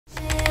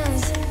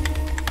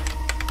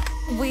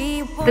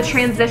The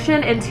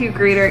transition into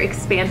greater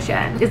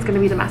expansion is gonna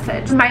be the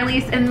message. My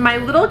lease in my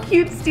little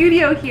cute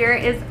studio here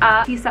is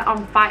a piece set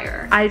on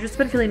fire. I've just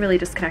been feeling really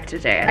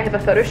disconnected today. I have a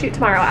photo shoot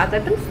tomorrow, as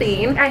I've been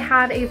seeing. I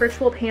had a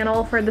virtual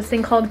panel for this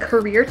thing called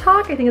Career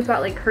Talk. I think it's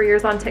about like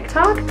careers on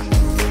TikTok.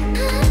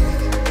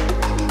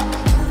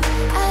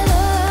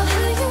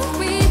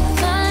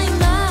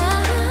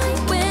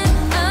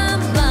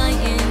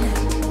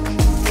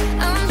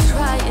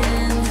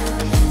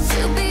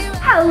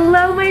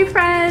 Hello my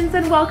friends,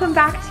 and welcome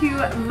back to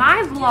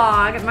my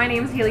vlog. My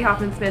name is Haley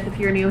Hoffman-Smith if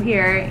you're new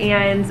here,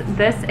 and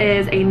this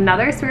is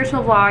another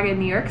spiritual vlog in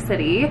New York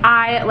City.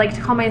 I like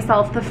to call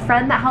myself the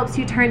friend that helps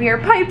you turn your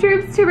pipe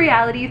dreams to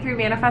reality through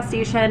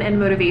manifestation and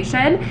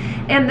motivation.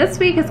 And this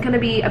week is going to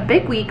be a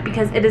big week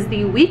because it is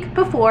the week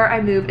before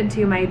I move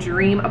into my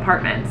dream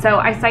apartment. So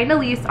I signed a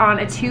lease on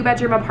a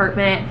 2-bedroom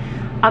apartment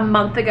a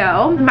month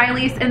ago. My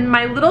lease in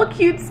my little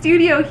cute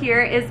studio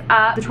here is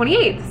the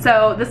 28th,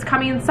 so this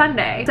coming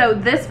Sunday. So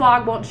this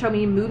vlog won't show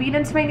me moving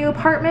into my new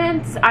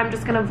apartment. I'm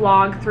just gonna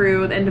vlog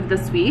through the end of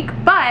this week,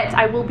 but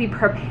I will be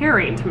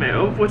preparing to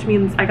move, which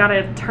means I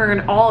gotta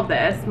turn all of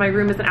this, my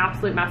room is an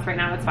absolute mess right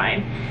now, it's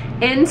fine,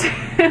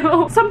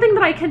 into something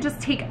that I can just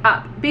take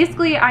up.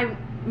 Basically, I'm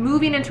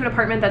moving into an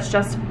apartment that's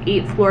just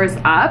 8 floors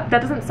up.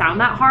 That doesn't sound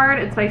that hard.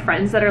 It's my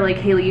friends that are like,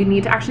 Haley, you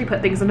need to actually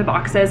put things into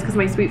boxes because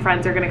my sweet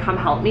friends are gonna come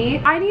help me.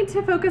 I need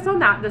to focus on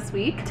that this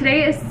week.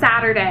 Today is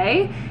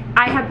Saturday.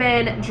 I have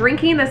been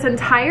drinking this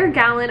entire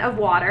gallon of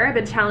water. I've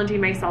been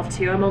challenging myself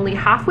to. I'm only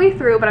halfway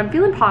through, but I'm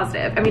feeling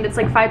positive. I mean, it's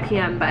like 5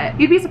 p.m., but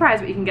you'd be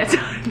surprised what you can get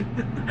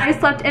done. I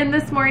slept in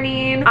this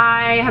morning.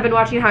 I have been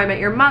watching How I Met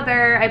Your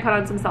Mother. I put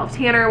on some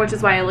self-tanner, which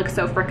is why I look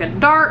so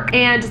freaking dark,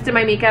 and just did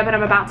my makeup, and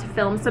I'm about to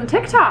film some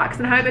TikToks,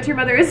 and How I Met Your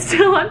Mother is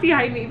still on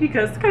behind me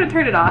because I couldn't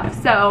turn it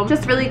off. So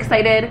just really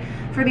excited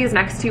for these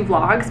next 2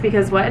 vlogs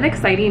because what an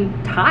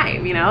exciting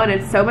time, you know, and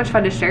it's so much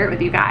fun to share it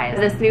with you guys.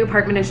 This new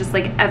apartment is just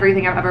like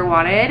everything I've ever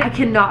wanted. I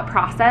cannot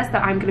process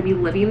that I'm gonna be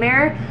living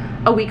there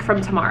a week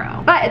from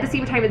tomorrow. But at the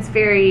same time, it's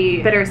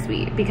very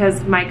bittersweet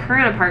because my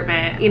current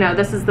apartment, you know,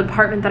 this is the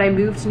apartment that I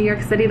moved to New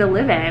York City to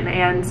live in,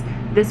 and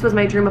this was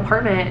my dream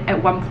apartment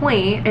at one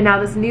point, and now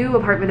this new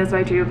apartment is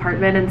my dream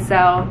apartment. And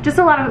so just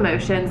a lot of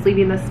emotions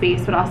leaving this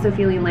space, but also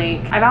feeling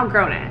like I've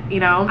outgrown it, you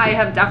know? I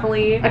have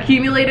definitely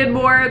accumulated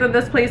more than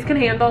this place can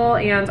handle,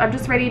 and I'm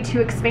just ready to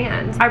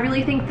expand. I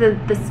really think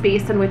that the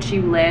space in which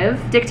you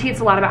live dictates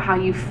a lot about how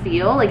you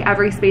feel. Like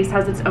every space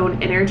has its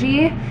own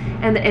energy,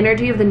 and the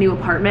energy of the new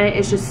apartment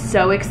is just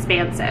so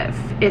expansive.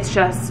 It's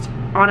just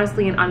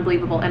honestly an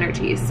unbelievable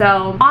energy.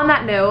 So on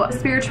that note, the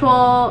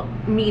spiritual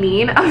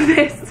meaning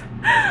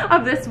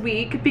of this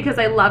week, because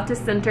I love to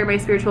center my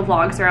spiritual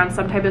vlogs around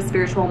some type of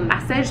spiritual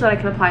message that I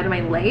can apply to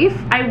my life.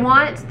 I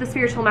want the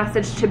spiritual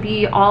message to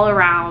be all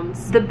around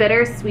the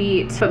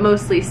bittersweet, but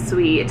mostly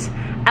sweet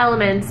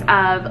elements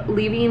of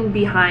leaving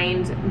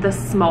behind the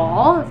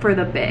small for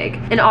the big.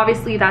 And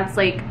obviously that's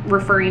like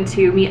referring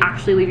to me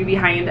actually leaving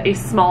behind a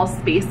small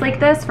space like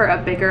this for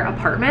a bigger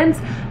apartment.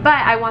 But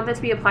I want that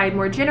to be applied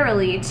more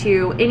generally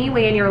to any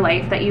way in your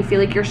life that you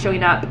feel like you're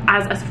showing up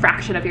as a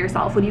fraction of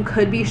yourself when you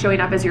could be showing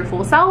up as your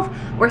full self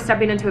or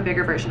stepping into a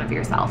bigger version of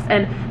yourself.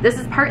 And this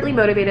is partly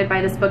motivated by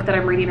this book that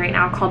I'm reading right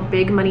now called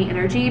Big Money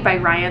Energy by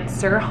Ryan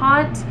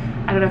Serhant.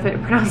 I don't know if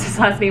I pronounced his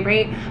last name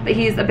right, but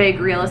he's a big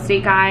real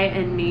estate guy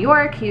in New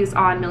York. He's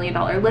on $1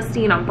 Million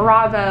Listing on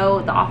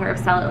Bravo, the author of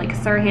Sell It Like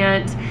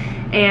Serhant.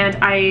 And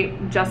I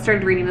just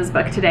started reading this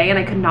book today and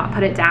I could not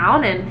put it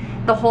down.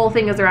 And the whole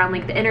thing is around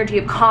like the energy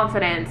of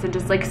confidence and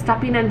just like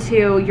stepping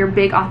into your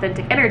big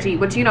authentic energy,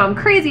 which, you know, I'm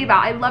crazy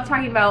about. I love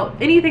talking about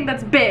anything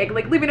that's big,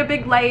 like living a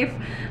big life.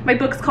 My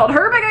book's called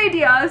Her Big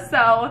Idea. So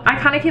I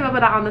kind of came up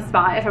with that on the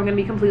spot, if I'm gonna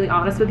be completely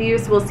honest with you.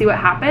 So we'll see what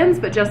happens,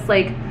 but just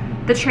like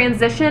the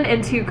transition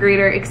into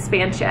greater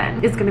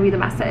expansion is gonna be the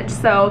message.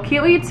 So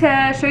can't wait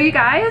to show you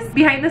guys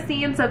behind the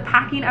scenes of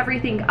packing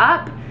everything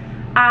up.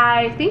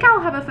 I think I'll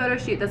have a photo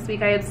shoot this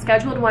week. I had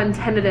scheduled one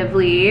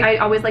tentatively. I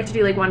always like to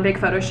do like one big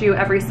photo shoot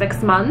every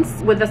 6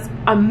 months with this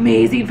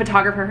amazing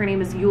photographer. Her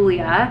name is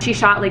Yulia. She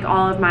shot like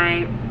all of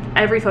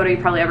every photo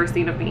you've probably ever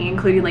seen of me,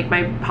 including like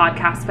my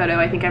podcast photo.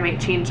 I think I might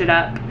change it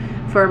up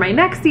for my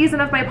next season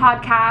of my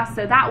podcast,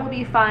 so that will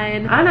be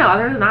fun. I don't know,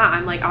 other than that,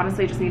 I'm like,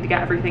 honestly, just need to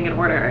get everything in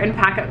order and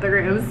pack up the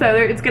room. So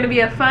it's gonna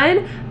be a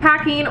fun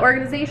packing,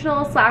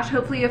 organizational /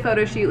 hopefully a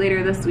photo shoot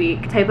later this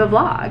week type of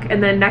vlog.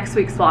 And then next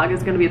week's vlog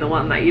is gonna be the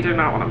one that you do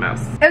not wanna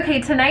miss. Okay,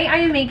 tonight I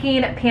am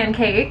making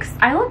pancakes.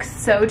 I look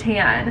so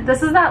tan.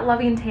 This is that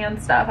Loving Tan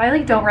stuff. I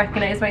like don't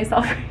recognize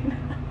myself right now.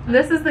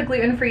 This is the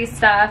gluten-free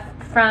stuff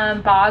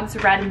from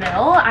Bob's Red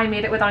Mill. I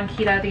made it with on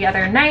keto the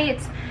other night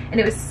and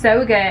it was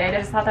so good. I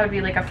just thought that would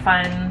be like a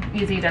fun,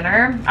 easy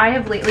dinner. I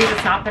have lately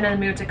just not been in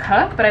the mood to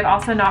cook, but I've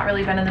also not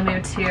really been in the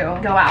mood to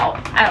go out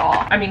at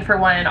all. I mean, for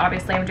one,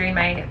 obviously I'm doing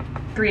my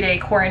 3-day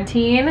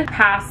quarantine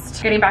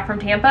past getting back from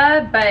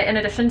Tampa, but in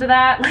addition to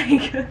that,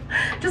 like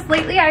just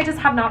lately I just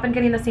have not been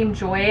getting the same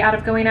joy out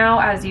of going out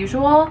as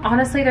usual.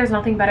 Honestly, there's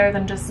nothing better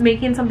than just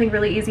making something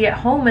really easy at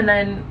home and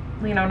then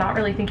you know, not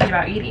really thinking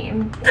about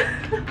eating.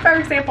 For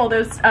example,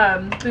 those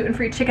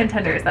gluten-free chicken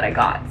tenders that I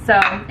got. So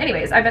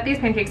anyways, I bet these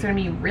pancakes are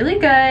gonna be really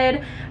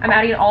good. I'm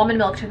adding almond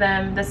milk to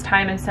them this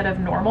time instead of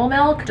normal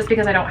milk, just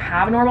because I don't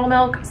have normal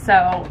milk.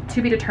 So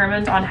to be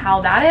determined on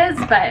how that is,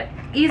 but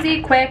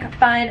easy, quick,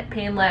 fun,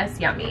 painless,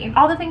 yummy.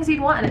 All the things you'd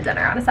want in a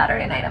dinner on a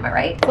Saturday night, am I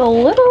right? It's a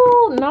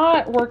little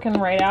not working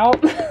right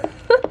out.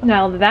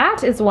 Now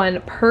that is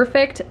one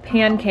perfect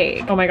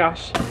pancake. Oh my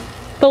gosh.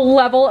 The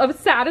level of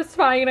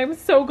satisfying, I'm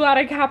so glad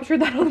I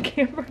captured that on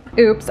camera.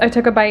 Oops, I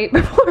took a bite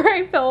before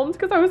I filmed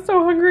because I was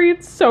so hungry.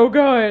 It's so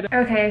good.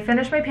 Okay, I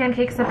finished my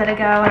pancakes a bit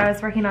ago and I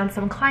was working on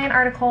some client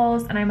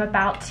articles and I'm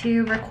about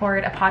to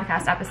record a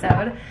podcast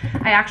episode.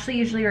 I actually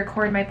usually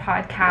record my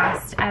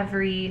podcast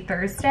every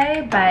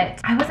Thursday,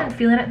 but I wasn't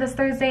feeling it this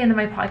Thursday and then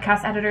my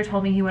podcast editor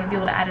told me he wouldn't be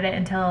able to edit it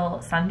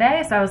until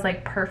Sunday. So I was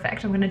like,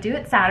 perfect, I'm gonna do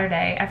it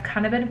Saturday. I've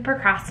kind of been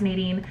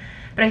procrastinating,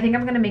 but I think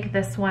I'm gonna make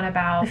this one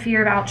about the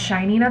fear of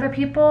outshining other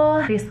people.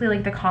 Basically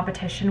like the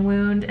competition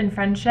wound in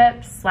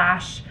friendships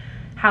slash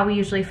how we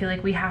usually feel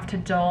like we have to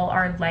dull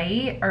our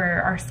light or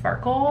our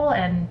sparkle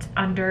and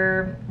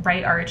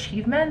underwrite our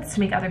achievements to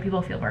make other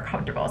people feel more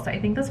comfortable. So I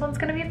think this one's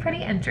gonna be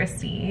pretty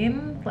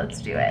interesting.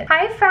 Let's do it.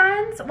 Hi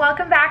friends,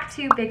 welcome back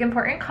to Big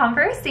Important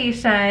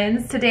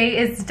Conversations. Today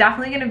is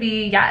definitely gonna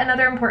be yet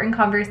another important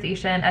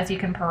conversation, as you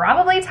can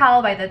probably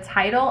tell by the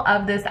title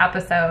of this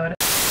episode.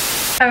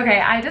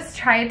 Okay, I just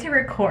tried to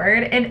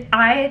record and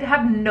I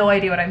have no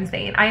idea what I'm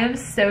saying. I am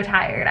so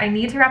tired. I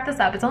need to wrap this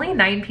up. It's only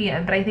 9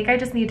 p.m., but I think I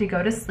just need to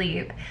go to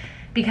sleep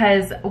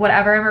because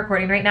whatever I'm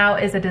recording right now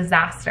is a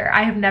disaster.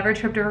 I have never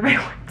tripped over my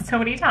words so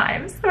many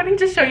times. So I need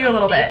to show you a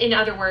little bit. In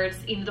other words,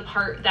 in the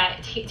part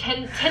that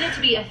tended to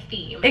be a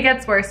theme. It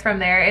gets worse from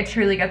there. It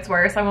truly gets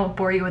worse. I won't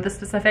bore you with the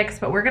specifics,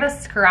 but we're gonna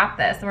scrap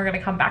this and we're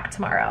gonna come back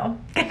tomorrow.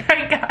 Good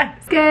night,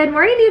 guys. Good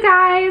morning, you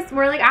guys.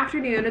 More like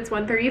afternoon. It's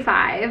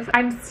 1:35.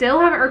 I still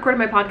haven't recorded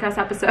my podcast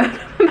episode.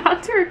 I'm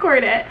about to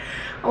record it.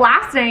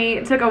 Last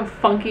night took a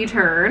funky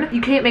turn.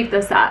 You can't make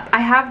this up. I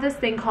have this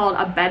thing called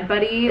a bed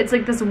buddy. It's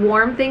like this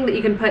warm thing that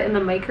you can put in the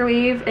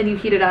microwave and you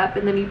heat it up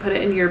and then you put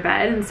it in your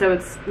bed, and so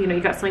it's, you know,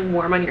 you got something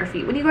warm on your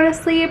feet when you go to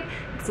sleep.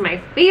 It's my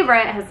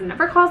favorite. It has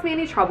never caused me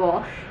any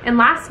trouble. And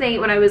last night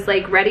when I was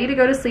like ready to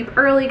go to sleep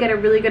early, get a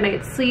really good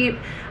night's sleep,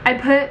 I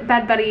put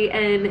Bed Buddy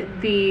in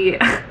the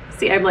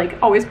see, I'm like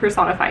always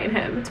personifying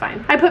him. It's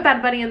fine. I put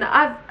Bed Buddy in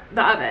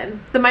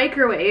the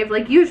microwave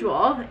like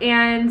usual,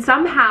 and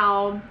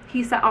somehow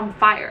he set on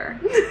fire.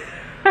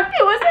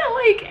 It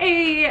wasn't like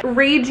a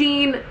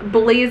raging,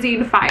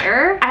 blazing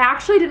fire. I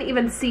actually didn't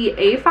even see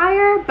a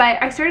fire,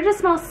 but I started to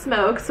smell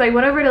smoke, so I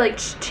went over to like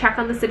check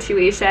on the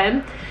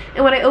situation.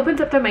 And when I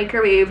opened up the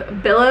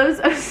microwave,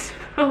 billows of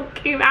smoke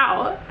came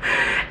out.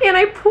 And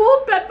I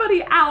pulled Bed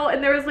Buddy out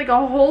and there was like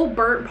a whole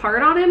burnt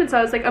part on him. And so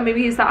I was like, oh,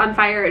 maybe he set on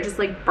fire, it just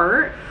like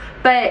burnt.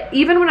 But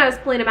even when I was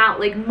pulling him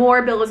out, like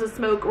more billows of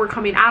smoke were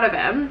coming out of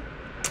him.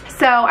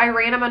 So I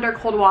ran him under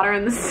cold water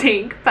in the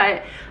sink,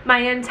 but my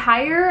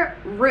entire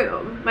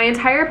room, my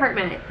entire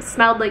apartment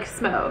smelled like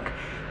smoke,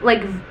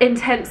 like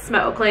intense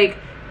smoke. Like,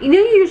 you know,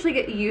 you usually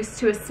get used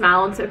to a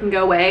smell and so it can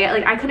go away.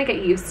 Like, I couldn't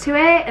get used to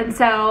it, and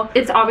so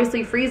it's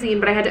obviously freezing,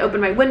 but I had to open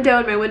my window,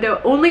 and my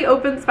window only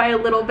opens by a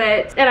little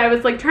bit, and I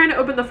was like trying to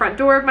open the front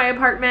door of my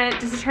apartment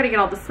just to try to get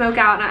all the smoke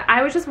out, and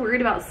I was just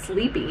worried about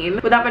sleeping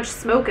with that much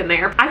smoke in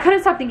there. I couldn't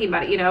stop thinking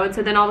about it, you know, and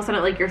so then all of a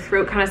sudden like your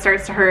throat kind of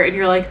starts to hurt and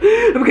you're like,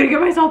 I'm gonna get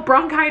myself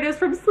bronchitis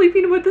from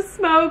sleeping with the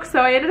smoke.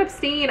 So I ended up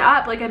staying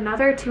up like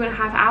another 2.5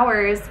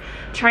 hours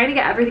trying to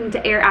get everything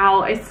to air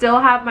out. I still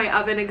have my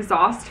oven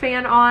exhaust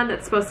fan on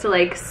that's supposed to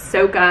like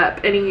soak up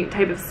any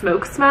type of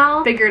smoke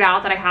smell. Figured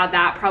out that I had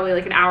that probably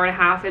like an hour and a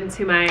half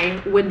into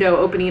my window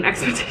opening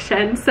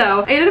expedition.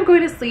 So I ended up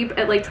going to sleep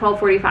at like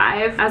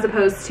 12:45 as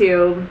opposed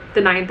to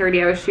the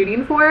 9:30 I was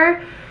shooting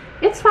for.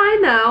 It's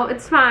fine though,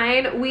 it's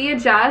fine. We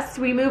adjust,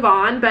 we move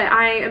on, but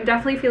I am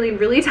definitely feeling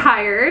really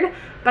tired,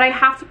 but I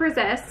have to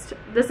persist.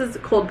 This is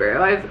cold brew.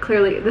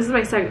 This is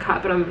my second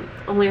cup and I'm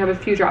only have a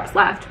few drops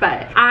left,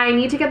 but I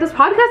need to get this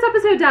podcast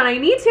episode done. I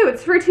need to,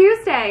 it's for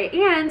Tuesday.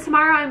 And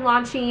tomorrow I'm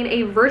launching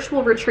a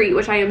virtual retreat,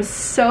 which I am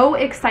so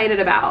excited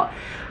about.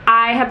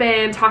 I have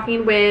been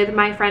talking with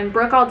my friend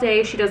Brooke all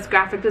day. She does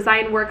graphic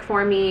design work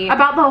for me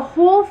about the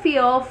whole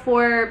feel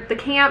for the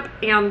camp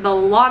and the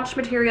launch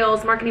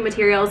materials, marketing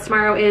materials.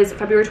 Tomorrow is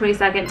February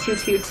 22nd,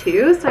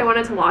 222. So I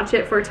wanted to launch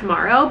it for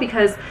tomorrow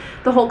because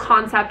the whole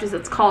concept is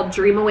it's called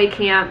Dream Away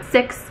Camp.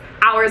 6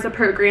 hours of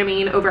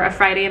programming over a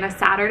Friday and a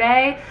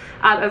Saturday,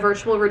 a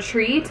virtual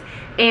retreat.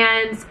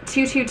 And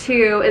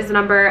 222 is the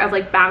number of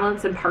like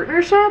balance and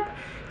partnership.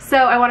 So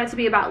I want it to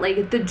be about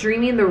like the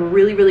dreaming, the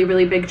really, really,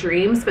 really big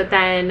dreams, but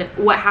then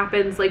what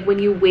happens like when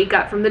you wake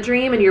up from the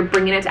dream and you're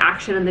bringing it to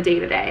action in the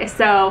day-to-day.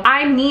 So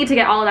I need to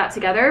get all of that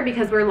together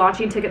because we're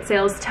launching ticket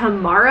sales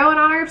tomorrow in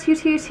honor of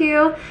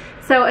 222.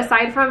 So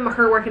aside from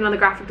her working on the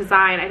graphic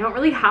design, I don't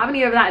really have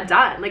any of that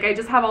done. Like I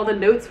just have all the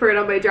notes for it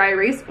on my dry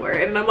erase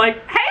board and I'm like,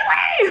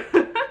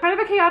 Haley! Kind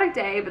of a chaotic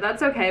day, but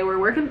that's okay. We're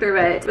working through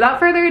it.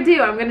 Without further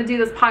ado, I'm gonna do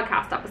this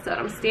podcast episode.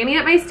 I'm standing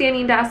at my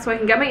standing desk so I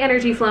can get my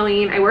energy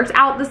flowing. I worked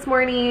out this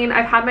morning.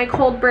 I've had my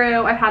cold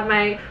brew. I've had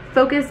my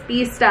Focus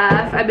B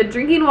stuff. I've been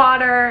drinking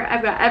water.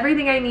 I've got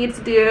everything I need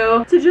to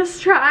do to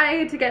just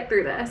try to get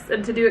through this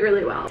and to do it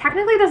really well.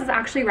 Technically, this is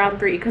actually round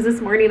 3 because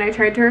this morning I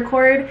tried to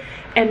record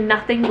and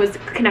nothing was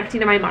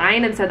connecting to my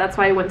mind, and so that's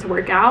why I went to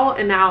work out,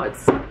 and now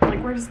it's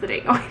like, where's the day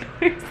going?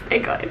 Where's the day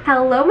going?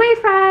 Hello, my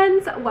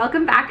friends.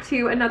 Welcome back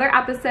to another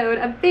episode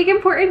of Big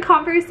Important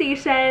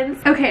Conversations.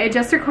 Okay, I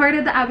just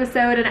recorded the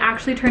episode and it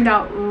actually turned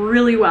out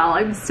really well.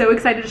 I'm so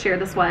excited to share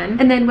this one.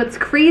 And then what's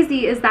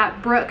crazy is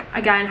that Brooke,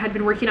 again, had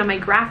been working on my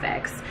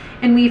graphics,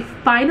 and we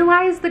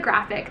finalized the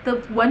graphic. The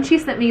one she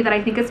sent me that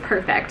I think is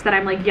perfect, that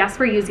I'm like, yes,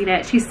 we're using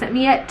it. She sent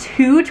me at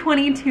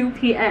 2:22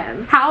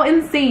 p.m. How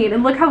insane,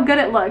 and look how good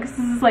it looks.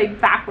 This is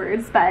like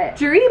backwards, but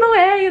dream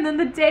away. And then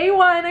the day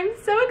one, I'm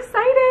so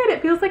excited.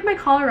 It feels like my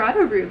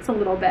Colorado roots a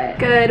little bit.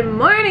 Good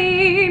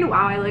morning.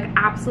 Wow, I look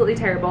absolutely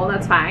terrible.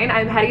 That's fine.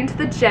 I'm heading to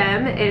the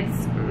gym.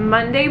 It's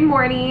Monday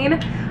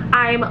morning.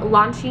 I'm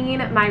launching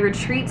my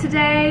retreat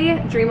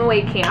today, Dream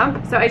Away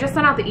Camp. So I just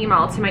sent out the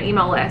email to my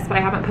email list, but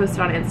I haven't posted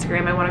on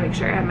Instagram. I wanna make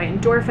sure I have my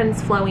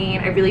endorphins flowing.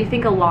 I really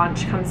think a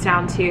launch comes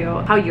down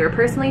to how you're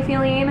personally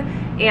feeling.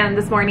 And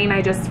this morning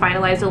I just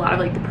finalized a lot of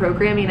like the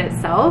programming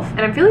itself,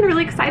 and I'm feeling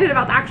really excited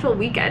about the actual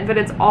weekend. But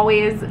it's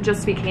always,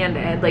 just to be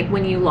candid, like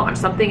when you launch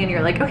something and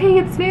you're like, okay,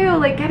 it's new,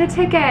 like get a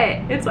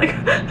ticket. It's like, is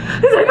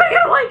anybody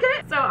gonna like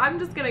it? So I'm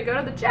just gonna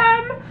go to the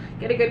gym,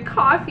 get a good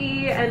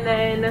coffee, and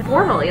then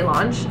formally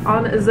launch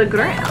on the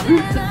gram.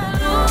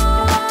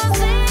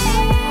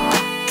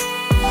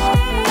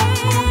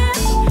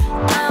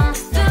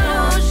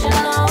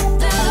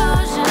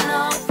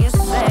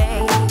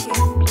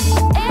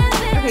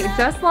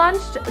 Just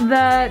launched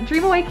the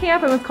Dream Away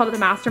Camp. I almost called it the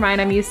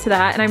Mastermind. I'm used to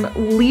that. And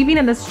I'm leaving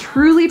in this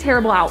truly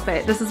terrible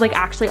outfit. This is like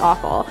actually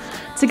awful.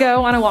 To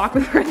go on a walk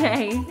with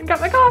Renee. And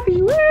got my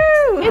coffee.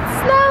 Woo! It's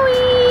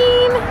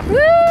snowing!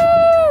 Woo!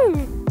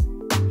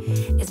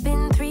 It's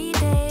been 3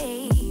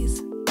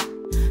 days.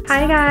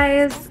 Hi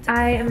guys.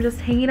 I am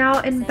just hanging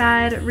out in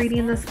bed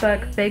reading this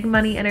book, Big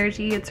Money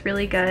Energy. It's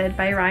really good,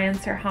 by Ryan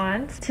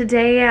Serhant.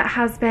 Today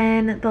has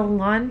been the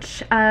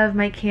launch of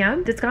my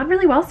camp. It's gone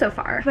really well so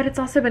far, but it's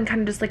also been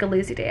kind of just like a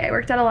lazy day. I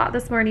worked out a lot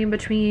this morning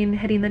between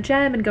hitting the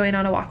gym and going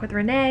on a walk with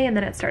Renee, and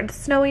then it started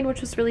snowing,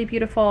 which was really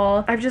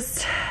beautiful. I've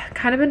just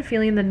kind of been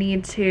feeling the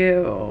need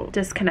to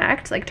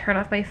disconnect, like turn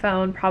off my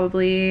phone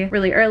probably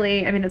really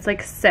early. I mean, it's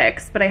like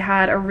 6, but I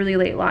had a really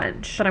late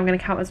lunch that I'm gonna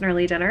count as an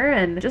early dinner,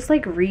 and just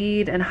like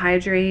read and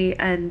hydrate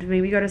and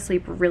maybe go to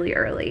sleep really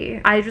early.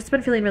 I've just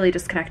been feeling really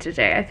disconnected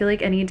today. I feel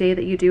like any day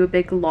that you do a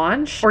big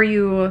launch or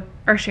you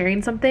are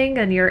sharing something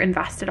and you're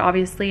invested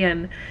obviously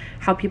in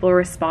how people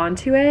respond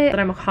to it, that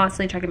I'm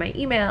constantly checking my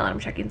email and I'm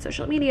checking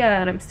social media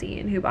and I'm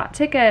seeing who bought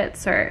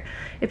tickets, or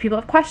if people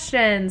have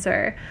questions,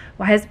 or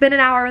why has it been an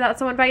hour without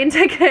someone buying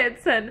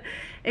tickets. And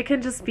it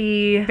can just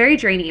be very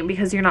draining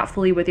because you're not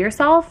fully with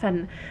yourself,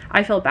 and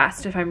I feel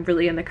best if I'm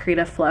really in the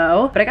creative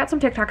flow. But I got some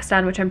TikToks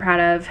done, which I'm proud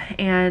of,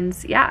 and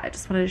yeah, I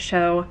just wanted to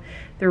show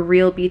the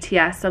real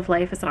BTS of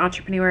life as an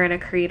entrepreneur and a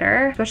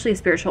creator, especially a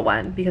spiritual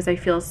one, because I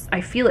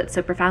feel it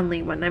so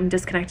profoundly when I'm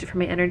disconnected from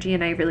my energy,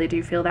 and I really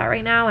do feel that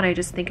right now, and I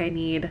just think I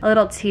need a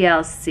little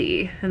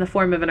TLC in the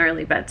form of an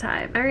early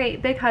bedtime. All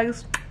right, big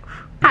hugs.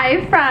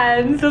 Hi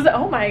friends.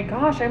 Oh my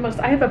gosh,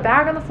 I have a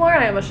bag on the floor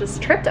and I almost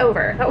just tripped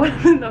over. That would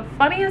have been the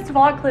funniest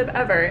vlog clip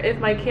ever if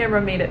my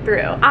camera made it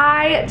through.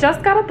 I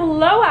just got a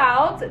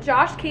blowout.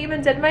 Josh came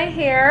and did my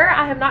hair.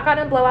 I have not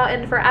gotten a blowout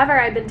in forever.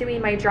 I've been doing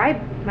my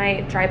Dyson.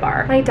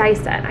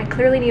 I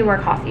clearly need more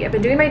coffee. I've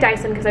been doing my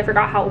Dyson because I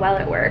forgot how well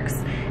it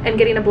works, and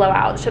getting a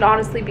blowout should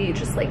honestly be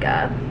just like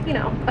a, you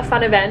know, a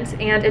fun event,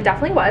 and it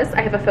definitely was.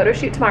 I have a photo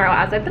shoot tomorrow,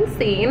 as I've been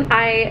seeing.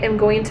 I am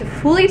going to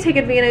fully take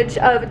advantage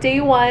of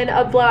day 1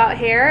 of blowout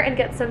hair and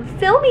get some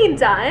filming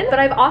done, but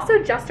I've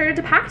also just started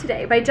to pack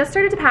today. By just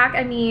started to pack,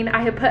 I mean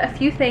I have put a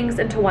few things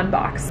into one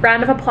box.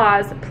 Round of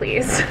applause,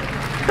 please.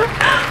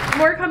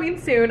 More coming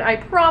soon, I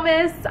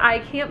promise. I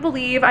can't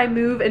believe I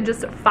move in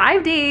just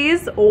 5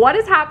 days. What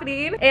is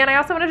happening? And I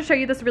also wanted to show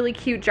you this really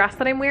cute dress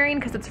that I'm wearing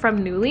because it's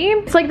from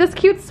Nuuly. It's like this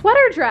cute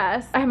sweater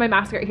dress. I have my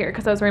mask right here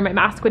because I was wearing my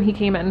mask when he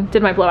came and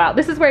did my blowout.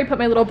 This is where I put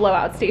my little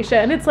blowout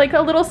station. It's like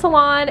a little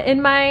salon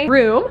in my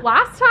room.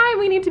 Last time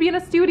we need to be in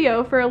a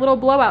studio for a little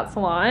blowout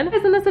salon.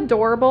 Isn't this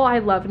adorable? I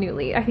love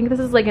Nuuly. I think this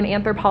is like an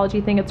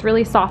Anthropologie thing. It's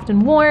really soft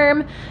and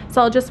warm.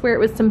 So I'll just wear it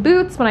with some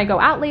boots when I go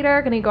out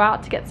later. Gonna go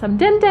out to get some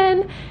din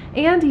din.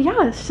 And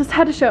yeah, it's just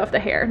had to show off the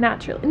hair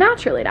naturally.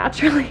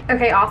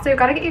 Okay, also I've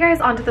got to get you guys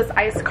onto this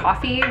iced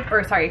coffee,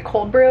 or sorry,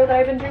 cold brew that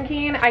I've been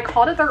drinking. I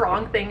called it the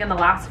wrong thing in the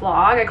last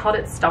vlog. I called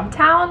it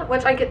Stumptown,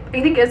 which I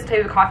think is a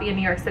type of coffee in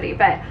New York City,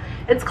 but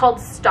it's called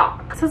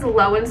Stock. This is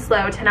low and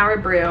slow 10-hour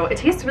brew. It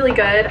tastes really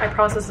good. I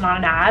promise this is not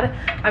an ad.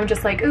 I'm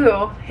just like,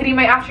 ooh, hitting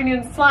my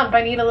afternoon slump.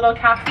 I need a little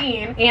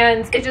caffeine.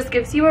 And it just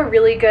gives you a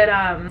really good,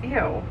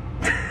 ew.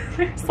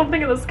 There's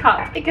something in this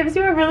cup. It gives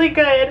you a really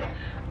good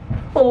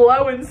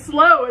low and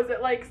slow, as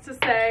it likes to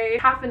say,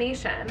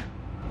 caffeination.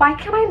 Why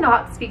can I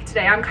not speak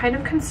today? I'm kind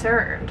of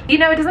concerned. You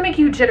know, it doesn't make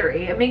you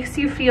jittery. It makes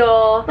you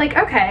feel like,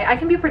 okay, I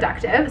can be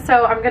productive.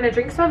 So I'm gonna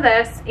drink some of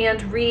this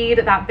and read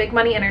that Big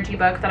Money Energy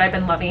book that I've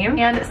been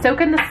loving and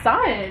soak in the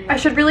sun. I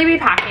should really be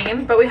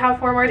packing, but we have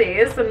 4 more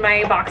days and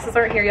my boxes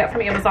aren't here yet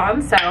from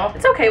Amazon, so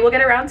it's okay. We'll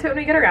get around to it when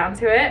we get around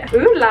to it.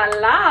 Ooh la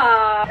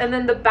la. And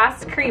then the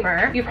best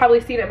creamer. You've probably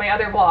seen it in my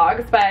other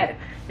vlogs, but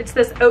it's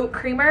this oat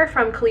creamer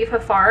from Khalifa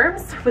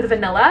Farms with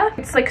vanilla.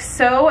 It's like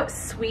so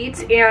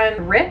sweet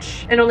and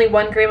rich and only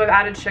 1 gram of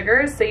added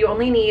sugars. So you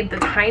only need the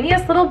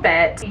tiniest little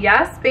bit.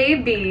 Yes,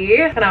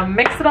 baby. Gonna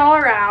mix it all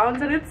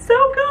around and it's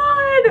so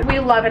good. We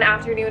love an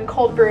afternoon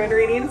cold brew and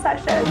reading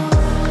session.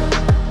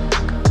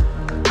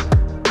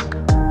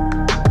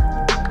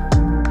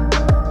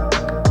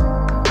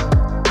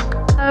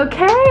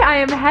 Okay, I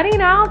am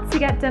heading out to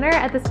get dinner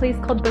at this place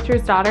called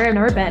Butcher's Daughter. I've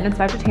never been, it's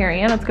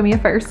vegetarian, it's gonna be a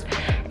first.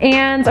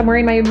 And I'm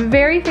wearing my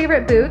very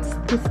favorite boots,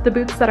 the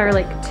boots that are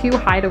like too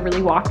high to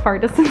really walk far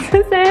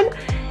distances in,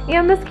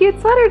 and this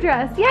cute sweater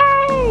dress,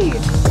 yay!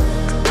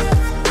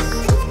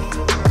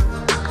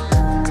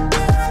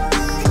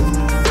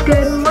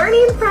 Good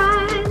morning,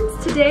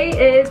 friends!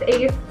 Today is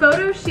a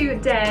photo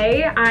shoot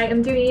day. I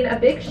am doing a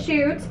big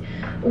shoot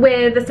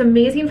with this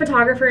amazing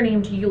photographer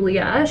named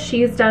Julia.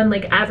 She's done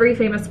like every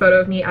famous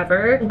photo of me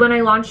ever. When I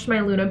launched my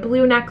Luna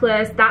Blue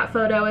necklace, that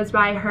photo is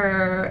by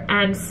her,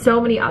 and so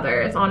many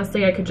others.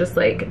 Honestly, I could just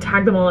like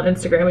tag them all on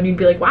Instagram and you'd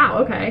be like, wow,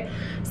 okay.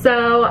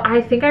 So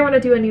I think I want to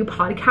do a new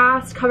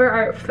podcast cover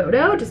art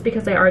photo just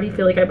because I already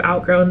feel like I've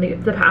outgrown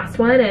the past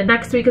one, and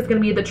next week is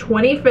going to be the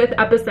 25th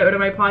episode of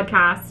my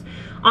podcast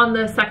on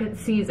the 2nd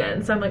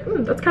season. So I'm like,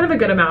 that's kind of a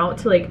good amount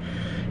to like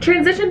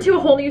transition to a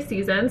whole new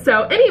season.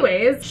 So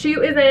anyways,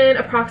 shoot is in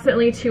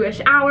approximately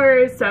 2-ish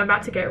hours, so I'm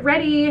about to get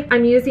ready.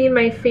 I'm using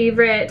my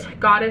favorite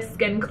Goddess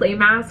Skin Clay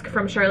Mask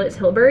from Charlotte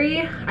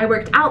Tilbury. I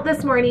worked out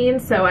this morning,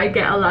 so I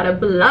get a lot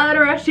of blood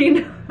rushing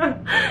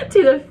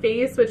to the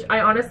face, which I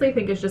honestly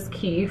think is just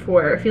key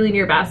for feeling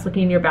your best,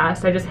 looking your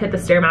best. I just hit the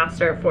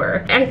Stairmaster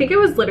for, I think it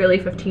was literally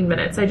 15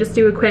 minutes. I just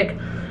do a quick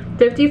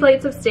 50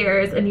 flights of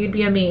stairs and you'd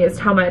be amazed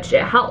how much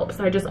it helps.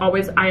 I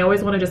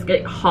always want to just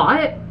get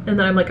hot and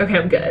then I'm like, okay,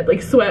 I'm good.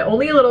 Like sweat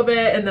only a little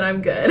bit and then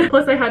I'm good.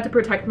 Plus I had to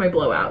protect my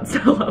blowout,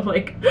 so I'm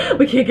like,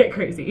 we can't get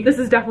crazy. This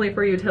is definitely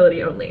for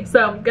utility only.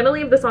 So I'm gonna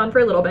leave this on for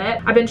a little bit.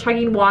 I've been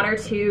chugging water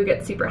to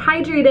get super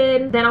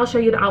hydrated. Then I'll show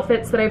you the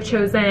outfits that I've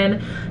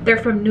chosen. They're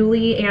from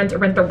Nuuly and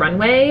Rent the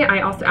Runway.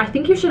 I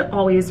think you should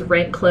always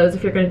rent clothes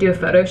if you're gonna do a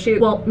photo shoot.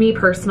 Well, me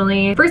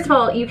personally, first of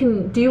all, you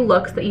can do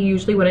looks that you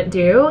usually wouldn't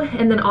do.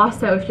 And then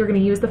also if you're gonna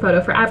use the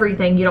photo for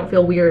everything, you don't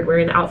feel weird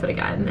wearing the outfit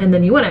again. And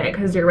then you wouldn't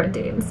because you're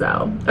renting.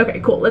 So, okay,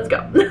 cool, let's go.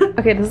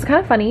 Okay, this is kind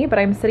of funny, but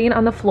I'm sitting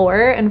on the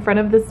floor in front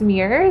of this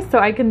mirror so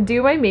I can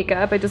do my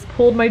makeup. I just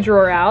pulled my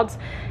drawer out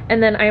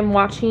and then I'm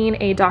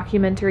watching a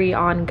documentary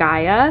on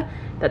Gaia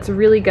that's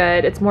really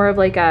good. It's more of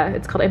like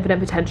it's called Infinite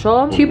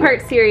Potential.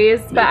 2-part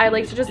series, but I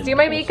like to just do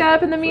my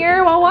makeup in the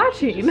mirror while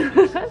watching.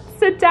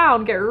 Sit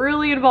down, get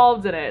really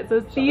involved in it.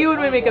 So see you when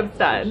my makeup's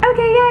done.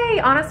 Okay, yay!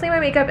 Honestly, my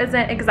makeup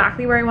isn't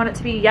exactly where I want it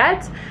to be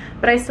yet,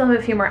 but I still have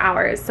a few more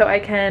hours so I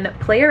can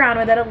play around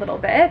with it a little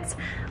bit.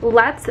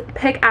 Let's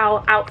pick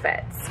out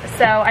outfits.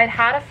 So I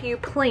had a few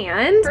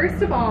planned.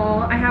 First of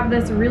all, I have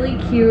this really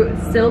cute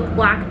silk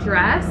black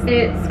dress.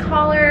 It's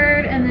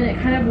collared and then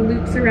it kind of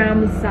loops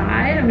around the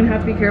side. I'm gonna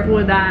have to be careful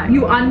with that.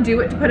 You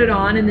undo it to put it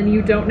on and then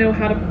you don't know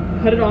how to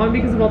put it on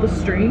because of all the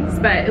strings,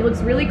 but it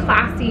looks really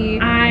classy.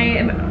 I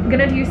am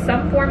gonna do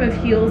some form of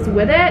heels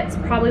with it,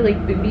 probably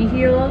like booty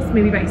heels,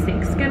 maybe my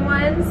snakeskin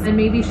ones, and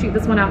maybe shoot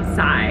this one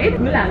outside.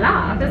 Ooh la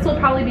la. This will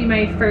probably be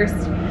my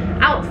first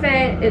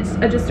outfit. It's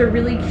just a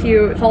really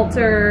cute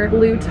halter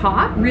blue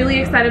top. Really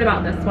excited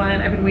about this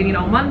one. I've been waiting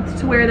all month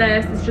to wear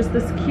this. It's just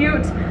this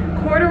cute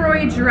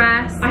corduroy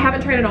dress. I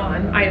haven't tried it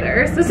on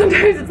either, so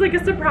sometimes it's like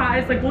a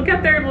surprise. Like we'll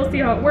get there and we'll see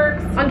how it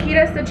works.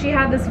 Ankita said she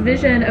had this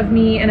vision of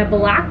me in a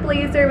black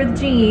blazer with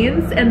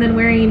jeans and then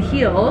wearing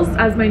heels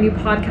as my new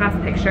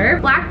podcast picture.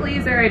 Black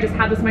blazer, I just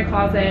had this in my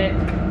closet.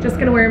 Just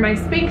gonna wear my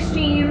Spanx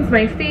jeans,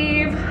 my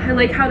fave. I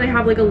like how they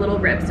have like a little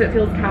rip so it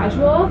feels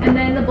casual. And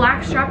then the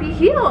black strappy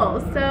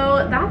heels.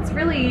 So that's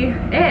really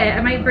it.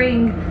 I might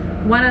bring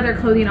one other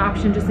clothing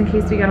option just in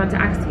case we get onto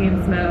X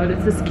Games mode.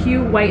 It's this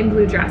cute white and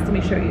blue dress. Let me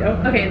show you.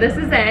 Okay, this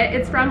is it.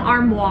 It's from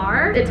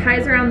Armoire. It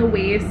ties around the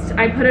waist.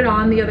 I put it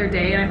on the other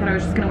day and I thought I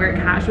was just gonna wear it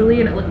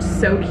casually and it looked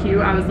so cute.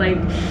 I was like,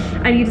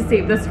 I need to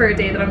save this for a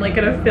day that I'm like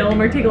gonna film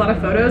or take a lot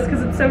of photos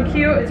because it's so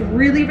cute. It's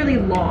really, really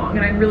long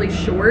and I'm really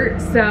short.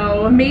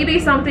 So maybe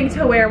something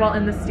to wear while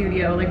in the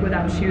studio, like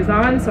without shoes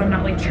on, so I'm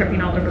not like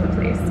tripping all over the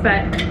place.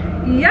 But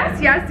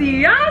yes, yes,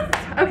 yes.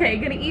 Okay,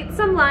 gonna eat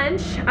some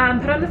lunch,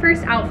 put on the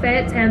first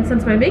outfit, and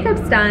since my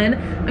makeup's done,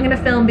 I'm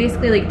gonna film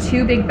basically like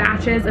 2 big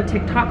batches of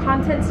TikTok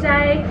content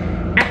today.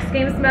 X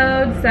Games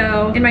mode.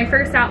 So in my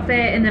first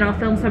outfit, and then I'll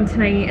film some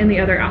tonight in the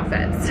other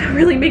outfits.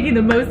 Really making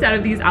the most out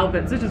of these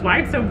outfits, which is why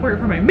it's so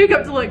important for my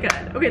makeup to look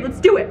good. Okay, let's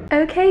do it.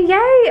 Okay,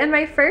 yay, and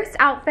my first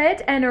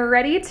outfit and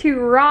ready to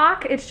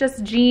rock. It's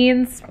just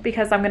jeans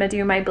because I'm gonna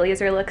do my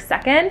blazer look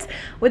second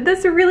with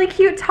this really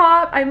cute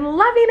top. I'm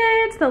loving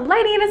it. The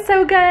lighting is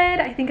so good.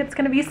 I think it's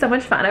gonna be so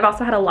much fun. I've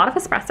also had a lot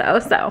of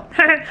espresso, so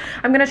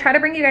I'm gonna try to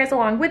bring you guys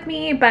along with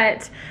me,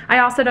 but I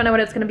also don't know what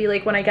it's gonna be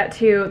like when I get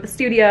to the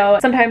studio.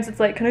 Sometimes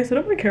it's like, can I set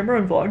up my camera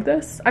and vlog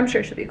this? I'm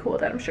sure she'll be cool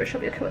with it. I'm sure she'll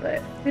be cool with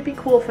it. It'd be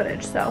cool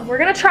footage, so we're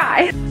gonna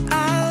try.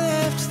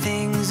 I left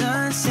things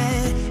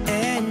unsaid,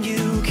 and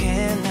you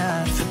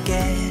cannot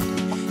forget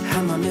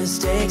how my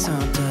mistakes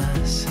haunt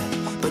us,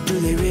 but do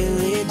they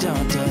really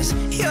daunt us?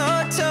 Your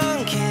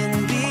tongue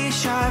can be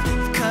sharp,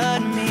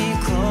 cut me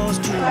close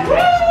to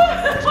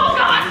Oh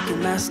God! you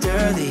can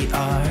master the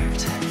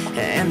art,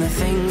 and the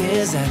thing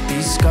is that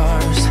these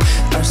scars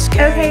are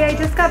scary. Okay, I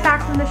just got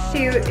back from the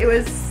shoot. It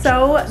was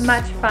so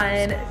much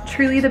fun,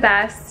 truly the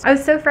best. I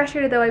was so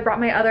frustrated though. I brought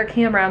my other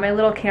camera, my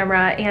little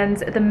camera, and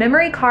the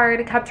memory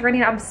card kept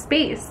running out of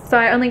space. So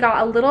I only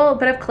got a little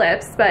bit of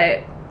clips,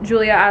 but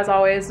Julia, as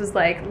always, was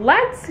like,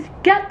 let's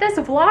get this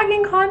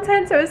vlogging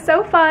content. So it was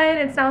so fun.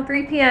 It's now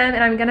 3 p.m.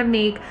 and I'm gonna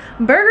make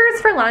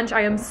burgers for lunch.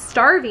 I am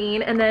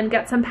starving, and then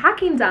get some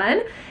packing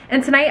done.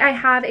 And tonight I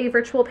have a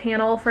virtual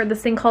panel for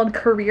this thing called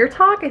Career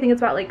Talk. I think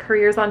it's about like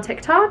careers on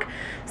TikTok.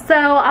 So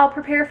I'll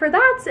prepare for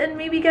that and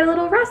maybe get a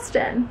little rest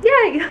in.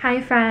 Yay!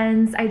 Hi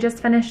friends, I just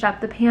finished up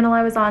the panel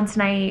I was on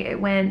tonight. It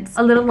went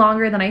a little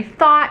longer than I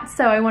thought,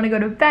 so I want to go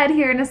to bed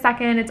here in a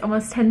second. It's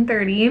almost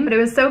 10:30, but it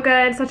was so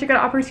good. Such a good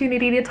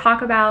opportunity to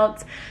talk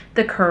about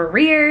the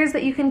careers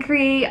that you can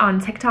create on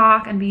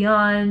TikTok and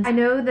beyond. I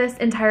know this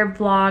entire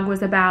vlog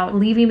was about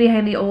leaving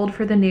behind the old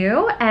for the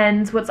new,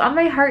 and what's on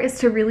my heart is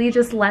to really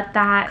just let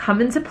that come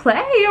into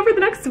play over the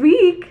next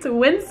week. It's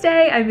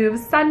Wednesday, I move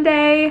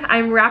Sunday.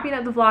 I'm wrapping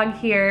up the vlog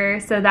here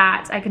so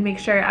that I can make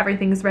sure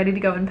everything's ready to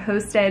go and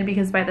posted,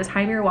 because by the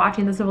time you're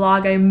watching this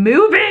vlog, I'm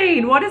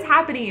moving. What is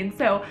happening?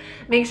 So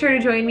make sure to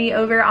join me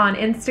over on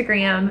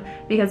Instagram,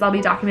 because I'll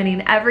be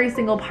documenting every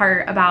single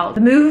part about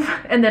the move,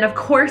 and then of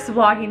course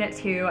vlogging it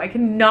too. I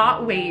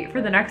cannot wait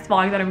for the next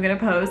vlog that I'm gonna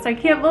post. I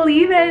can't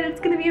believe it. It's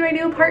gonna be my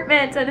new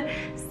apartment, and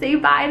say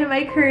bye to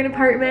my current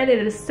apartment.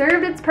 It has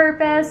served its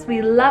purpose.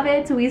 We love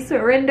it, we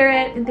surrender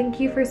it, and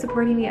thank you for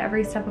supporting me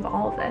every step of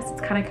all of this.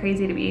 It's kind of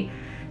crazy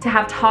to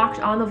have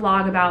talked on the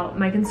vlog about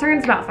my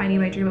concerns about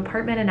finding my dream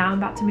apartment, and now I'm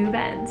about to move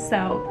in.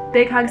 So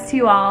big hugs to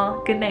you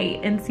all. Good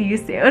night and see you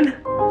soon.